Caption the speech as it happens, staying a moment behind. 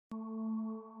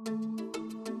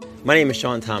My name is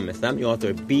Sean Thomas, and I'm the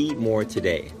author of Be More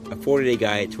Today, a 40-day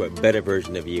guide to a better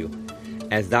version of you.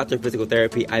 As Doctor of Physical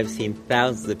Therapy, I've seen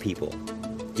thousands of people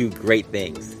do great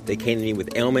things. They came to me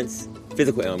with ailments,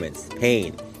 physical ailments,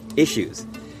 pain, issues,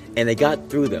 and they got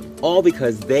through them, all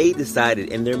because they decided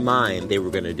in their mind they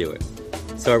were going to do it.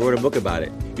 So I wrote a book about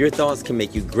it. Your thoughts can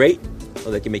make you great,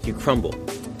 or they can make you crumble.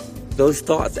 Those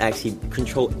thoughts actually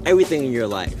control everything in your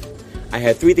life. I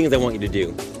have 3 things I want you to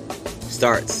do.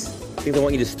 Starts. Things I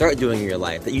want you to start doing in your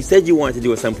life that you said you wanted to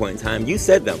do at some point in time. You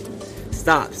said them.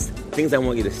 Stops. Things I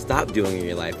want you to stop doing in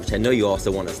your life, which I know you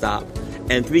also want to stop.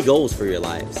 And 3 goals for your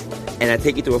lives. And I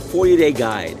take you through a 40-day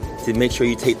guide to make sure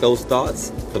you take those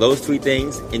thoughts for those 3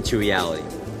 things into reality.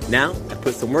 Now, I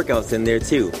put some workouts in there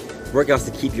too. Workouts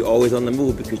to keep you always on the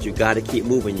move because you got to keep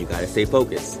moving. You got to stay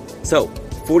focused. So,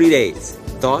 40 days.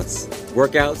 Thoughts,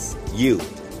 workouts, you.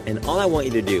 And all I want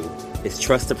you to do is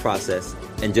trust the process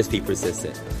and just be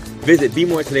persistent. Visit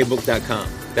BeMoreTodayBook.com.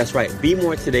 That's right,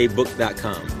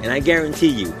 BeMoreTodayBook.com. And I guarantee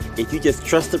you, if you just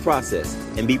trust the process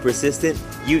and be persistent,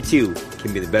 you too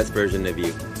can be the best version of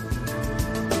you.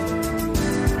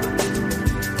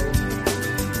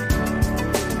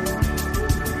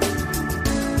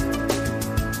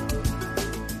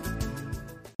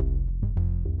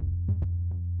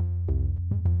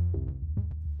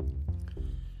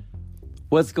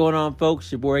 What's going on, folks?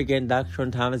 Your boy again, Dr.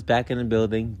 Sean Thomas, back in the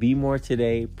building. Be More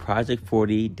Today, Project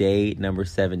 40, day number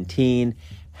 17.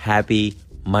 Happy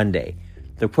Monday.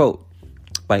 The quote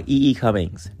by E.E.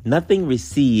 Cummings: "Nothing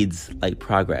recedes like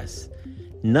progress."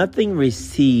 Nothing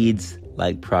recedes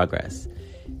like progress.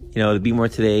 You know, the Be More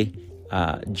Today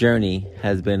journey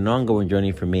has been an ongoing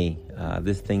journey for me.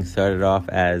 This thing started off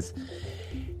as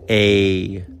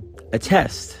a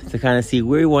test to kind of see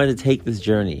where we wanted to take this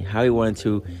journey, how we wanted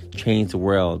to change the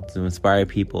world, to inspire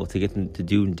people, to get them to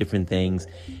do different things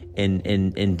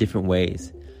in different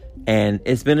ways. And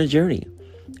it's been a journey.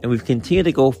 And we've continued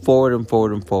to go forward and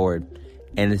forward and forward.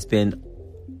 And it's been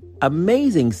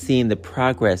amazing seeing the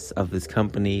progress of this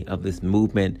company, of this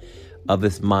movement, of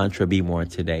this mantra, Be More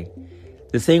Today.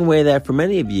 The same way that for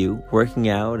many of you, working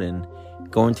out and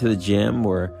going to the gym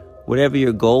or whatever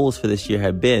your goals for this year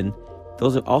have been,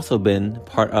 those have also been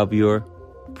part of your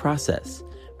process,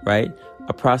 right?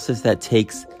 A process that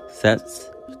takes steps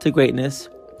to greatness,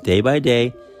 day by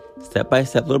day, step by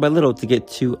step, little by little, to get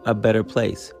to a better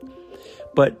place.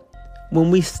 But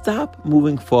when we stop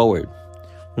moving forward,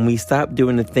 when we stop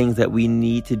doing the things that we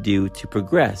need to do to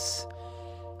progress,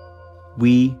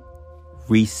 we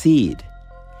recede.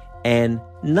 And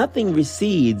nothing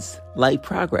recedes like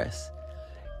progress.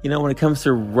 You know, when it comes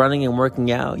to running and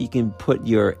working out, you can put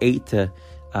your 6 to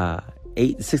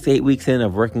 8 weeks in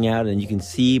of working out and you can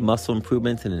see muscle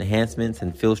improvements and enhancements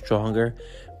and feel stronger,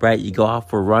 right? You go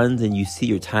out for runs and you see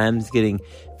your times getting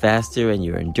faster and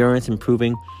your endurance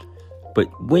improving. But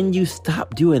when you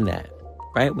stop doing that,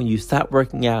 right? When you stop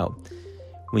working out,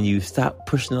 when you stop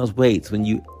pushing those weights, when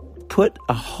you put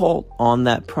a halt on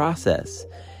that process,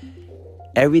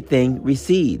 everything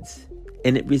recedes.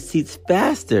 And it recedes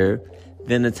faster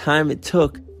than the time it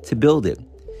took to build it.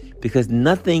 Because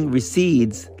nothing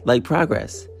recedes like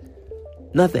progress.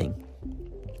 Nothing.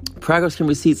 Progress can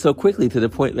recede so quickly to the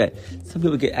point that some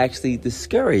people get actually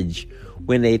discouraged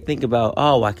when they think about,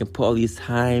 oh, I can put all this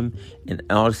time and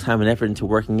effort into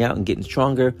working out and getting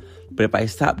stronger. But if I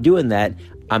stop doing that,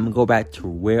 I'm going to go back to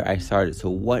where I started.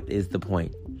 So what is the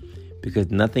point?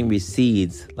 Because nothing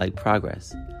recedes like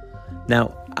progress.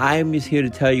 Now, I'm just here to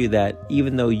tell you that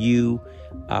even though you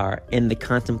are in the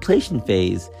contemplation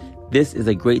phase, this is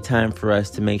a great time for us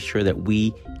to make sure that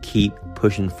we keep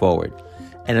pushing forward.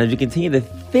 And as you continue to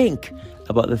think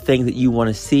about the things that you want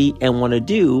to see and want to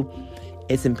do,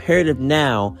 it's imperative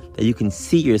now that you can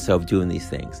see yourself doing these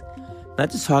things.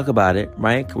 Not just talk about it,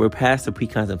 right? We're past the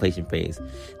pre-contemplation phase.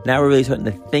 Now we're really starting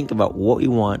to think about what we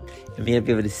want and be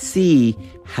able to see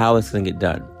how it's going to get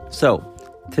done. So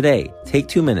today, take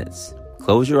 2 minutes,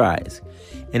 close your eyes,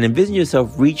 and envision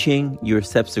yourself reaching your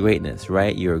steps to greatness,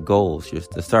 right? Your goals,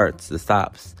 the starts, the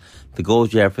stops, the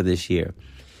goals you have for this year.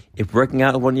 If working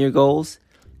out is one of your goals,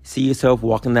 see yourself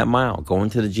walking that mile, going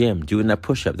to the gym, doing that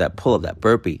push-up, that pull-up, that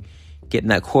burpee, getting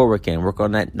that core work in, work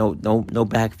on that no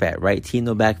back fat, right? Team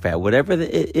no back fat, whatever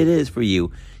it is for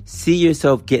you, see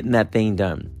yourself getting that thing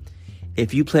done.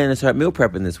 If you plan to start meal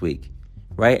prepping this week,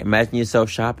 right? Imagine yourself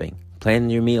shopping, planning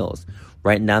your meals,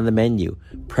 writing down the menu,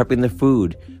 prepping the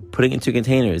food, putting it into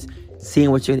containers,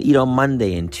 seeing what you're going to eat on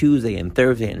Monday and Tuesday and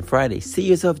Thursday and Friday. See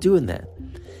yourself doing that.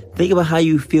 Think about how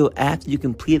you feel after you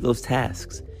complete those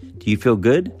tasks. Do you feel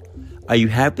good? Are you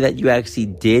happy that you actually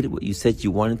did what you said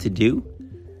you wanted to do?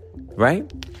 Right?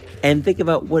 And think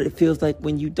about what it feels like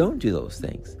when you don't do those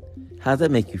things. How does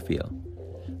that make you feel?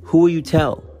 Who will you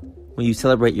tell when you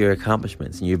celebrate your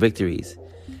accomplishments and your victories?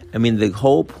 I mean, the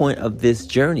whole point of this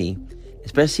journey,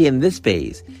 especially in this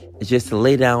phase, is just to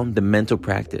lay down the mental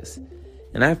practice.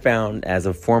 And I found, as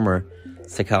a former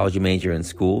psychology major in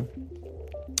school,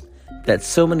 that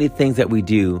so many things that we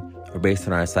do are based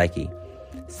on our psyche.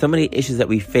 So many issues that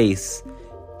we face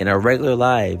in our regular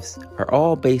lives are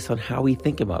all based on how we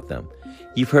think about them.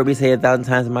 You've heard me say 1,000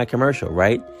 times in my commercial,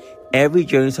 right? Every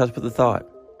journey starts with a thought,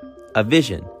 a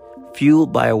vision,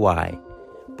 fueled by a why.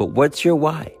 But what's your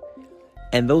why?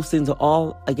 And those things are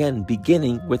all, again,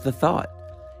 beginning with a thought.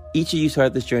 Each of you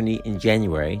started this journey in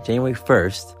January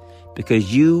 1st,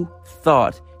 because you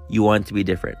thought you wanted to be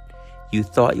different. You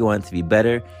thought you wanted to be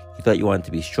better. You thought you wanted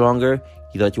to be stronger.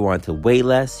 You thought you wanted to weigh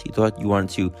less. You thought you wanted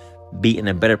to be in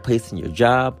a better place in your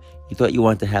job. You thought you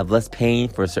wanted to have less pain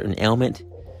for a certain ailment,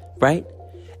 right?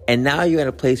 And now you're at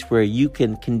a place where you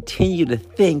can continue to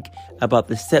think about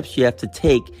the steps you have to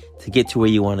take to get to where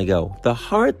you want to go. The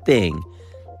hard thing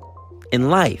in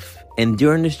life and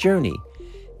during this journey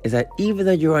is that even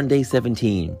though you're on day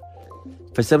 17,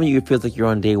 for some of you it feels like you're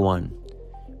on day 1.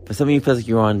 For some of you it feels like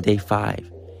you're on day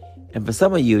 5. And for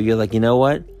some of you, you're like, you know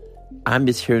what? I'm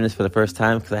just hearing this for the first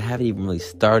time because I haven't even really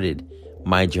started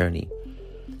my journey.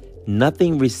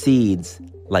 Nothing recedes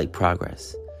like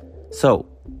progress. So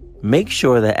make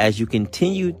sure that as you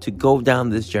continue to go down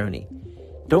this journey,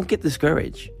 don't get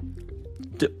discouraged.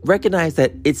 Recognize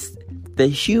that it's the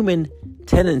human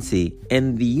tendency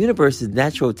and the universe's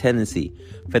natural tendency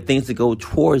for things to go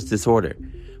towards disorder,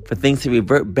 for things to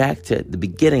revert back to the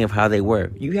beginning of how they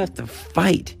were. You have to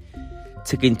fight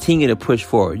to continue to push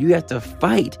forward. You have to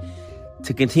fight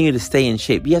to continue to stay in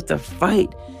shape. You have to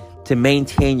fight to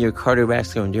maintain your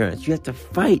cardiovascular endurance. You have to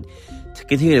fight to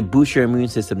continue to boost your immune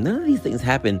system. None of these things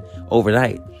happen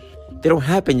overnight. They don't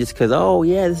happen just because, oh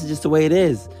yeah, this is just the way it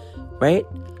is, right?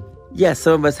 Yes,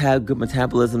 some of us have good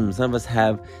metabolism. Some of us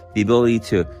have the ability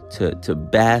to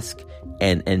bask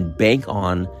and bank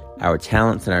on our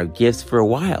talents and our gifts for a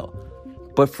while.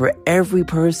 But for every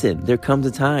person, there comes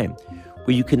a time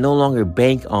where you can no longer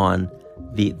bank on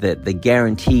the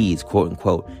guarantees, quote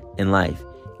unquote, in life.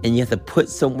 And you have to put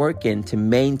some work in to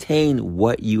maintain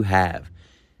what you have.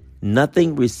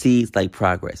 Nothing recedes like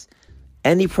progress.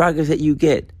 Any progress that you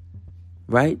get,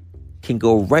 right, can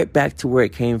go right back to where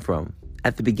it came from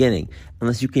at the beginning,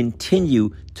 unless you continue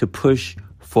to push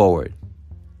forward.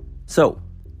 So,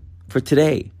 for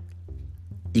today,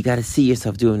 you got to see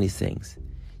yourself doing these things.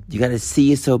 You got to see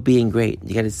yourself being great.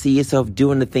 You got to see yourself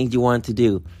doing the things you want to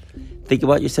do. Think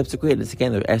about your steps to greatness.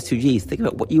 Again, the S2Gs. Think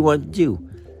about what you want to do,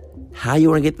 how you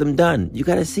want to get them done. You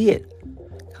got to see it.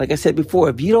 Like I said before,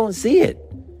 if you don't see it,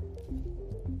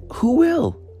 who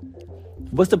will?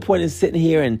 What's the point in sitting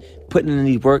here and putting in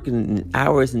these work and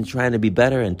hours and trying to be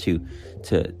better and to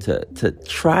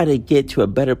try to get to a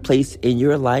better place in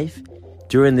your life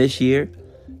during this year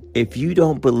if you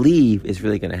don't believe it's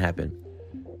really going to happen?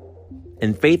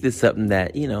 And faith is something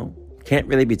that, can't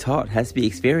really be taught, has to be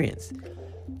experienced.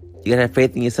 You got to have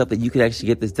faith in yourself that you can actually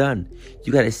get this done.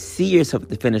 You got to see yourself at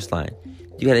the finish line.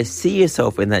 You got to see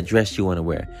yourself in that dress you want to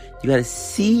wear. You got to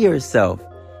see yourself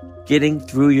getting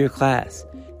through your class,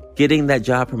 getting that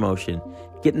job promotion,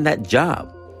 getting that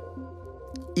job.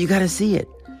 You got to see it.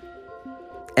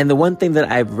 And the one thing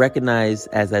that I've recognized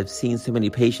as I've seen so many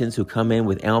patients who come in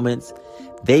with ailments,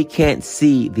 they can't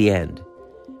see the end.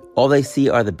 All they see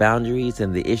are the boundaries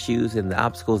and the issues and the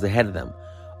obstacles ahead of them.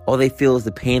 All they feel is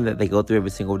the pain that they go through every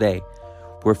single day.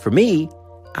 Where for me,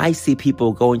 I see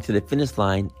people going to the finish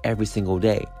line every single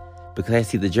day because I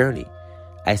see the journey.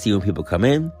 I see when people come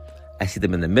in, I see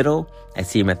them in the middle, I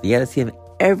see them at the end, I see them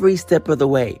every step of the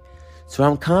way. So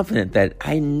I'm confident that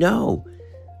I know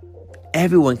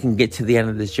everyone can get to the end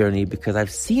of this journey because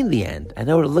I've seen the end. I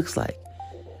know what it looks like.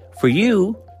 For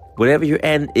you, whatever your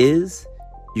end is,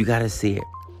 you got to see it.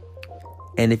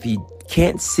 And if you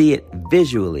can't see it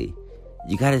visually,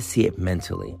 you got to see it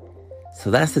mentally. So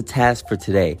that's the task for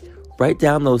today. Write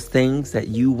down those things that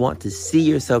you want to see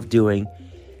yourself doing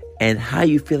and how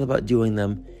you feel about doing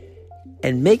them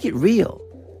and make it real.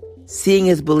 Seeing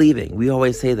is believing. We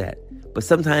always say that. But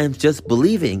sometimes just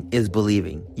believing is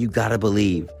believing. You got to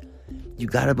believe. You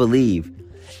got to believe.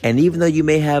 And even though you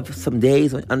may have some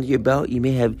days under your belt, you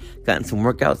may have gotten some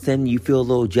workouts in, you feel a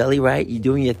little jelly, right? You're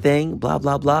doing your thing, blah,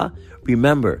 blah, blah.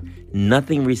 Remember,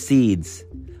 nothing recedes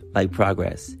like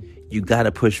progress. You got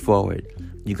to push forward.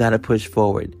 You got to push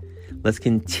forward. Let's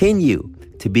continue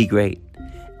to be great.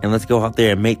 And let's go out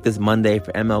there and make this Monday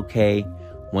for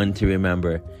MLK one to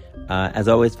remember. As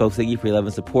always, folks, thank you for your love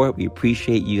and support. We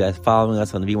appreciate you guys following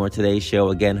us on the Be More Today show.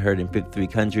 Again, heard in 53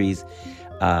 countries.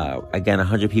 Again,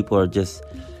 100 people are just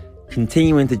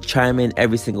continuing to chime in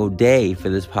every single day for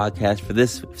this podcast, for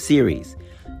this series.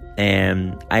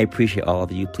 And I appreciate all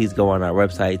of you. Please go on our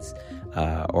websites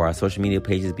or our social media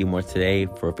pages, Be More Today,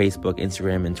 for Facebook,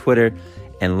 Instagram, and Twitter,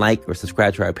 and like or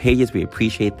subscribe to our pages. We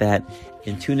appreciate that.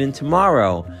 And tune in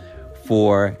tomorrow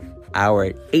for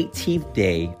our 18th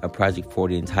day of Project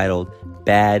 40 entitled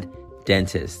Bad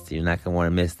Dentist. You're not going to want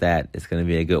to miss that. It's going to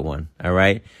be a good one. All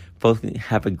right? Folks,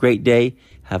 have a great day.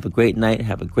 Have a great night.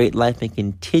 Have a great life, and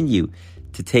continue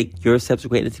to take your steps to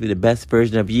greatness to be the best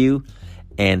version of you.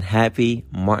 And happy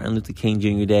Martin Luther King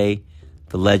Jr. Day.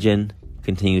 The legend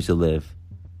continues to live.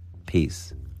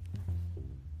 Peace.